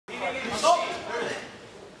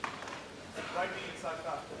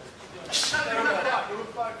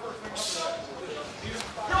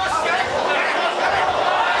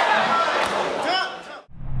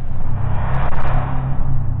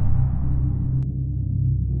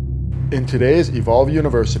In today's Evolve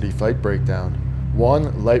University Fight Breakdown,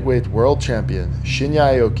 one lightweight world champion,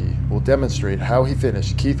 Shinya Aoki, will demonstrate how he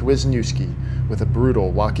finished Keith Wisniewski with a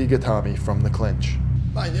brutal wakigatame from the clinch.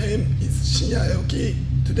 My name is Shinya Aoki.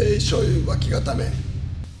 Today show you wakigatame.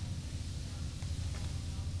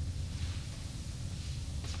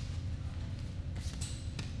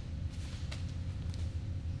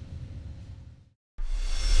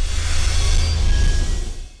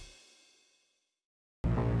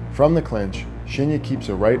 From the clinch, Shinya keeps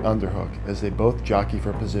a right underhook as they both jockey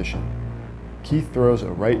for position. Keith throws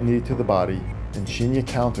a right knee to the body, and Shinya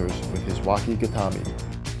counters with his wakigatame.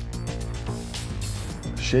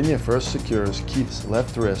 Shinya first secures Keith's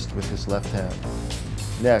left wrist with his left hand.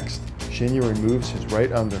 Next, Shinya removes his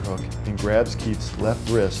right underhook and grabs Keith's left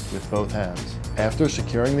wrist with both hands. After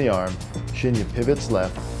securing the arm, Shinya pivots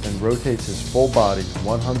left and rotates his full body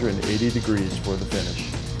 180 degrees for the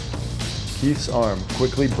finish. Keith's arm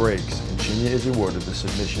quickly breaks and Shinya is awarded the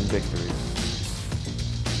submission victory.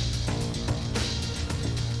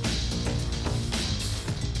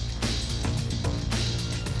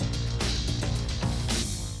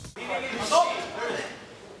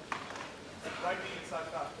 Right knee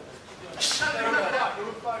inside back.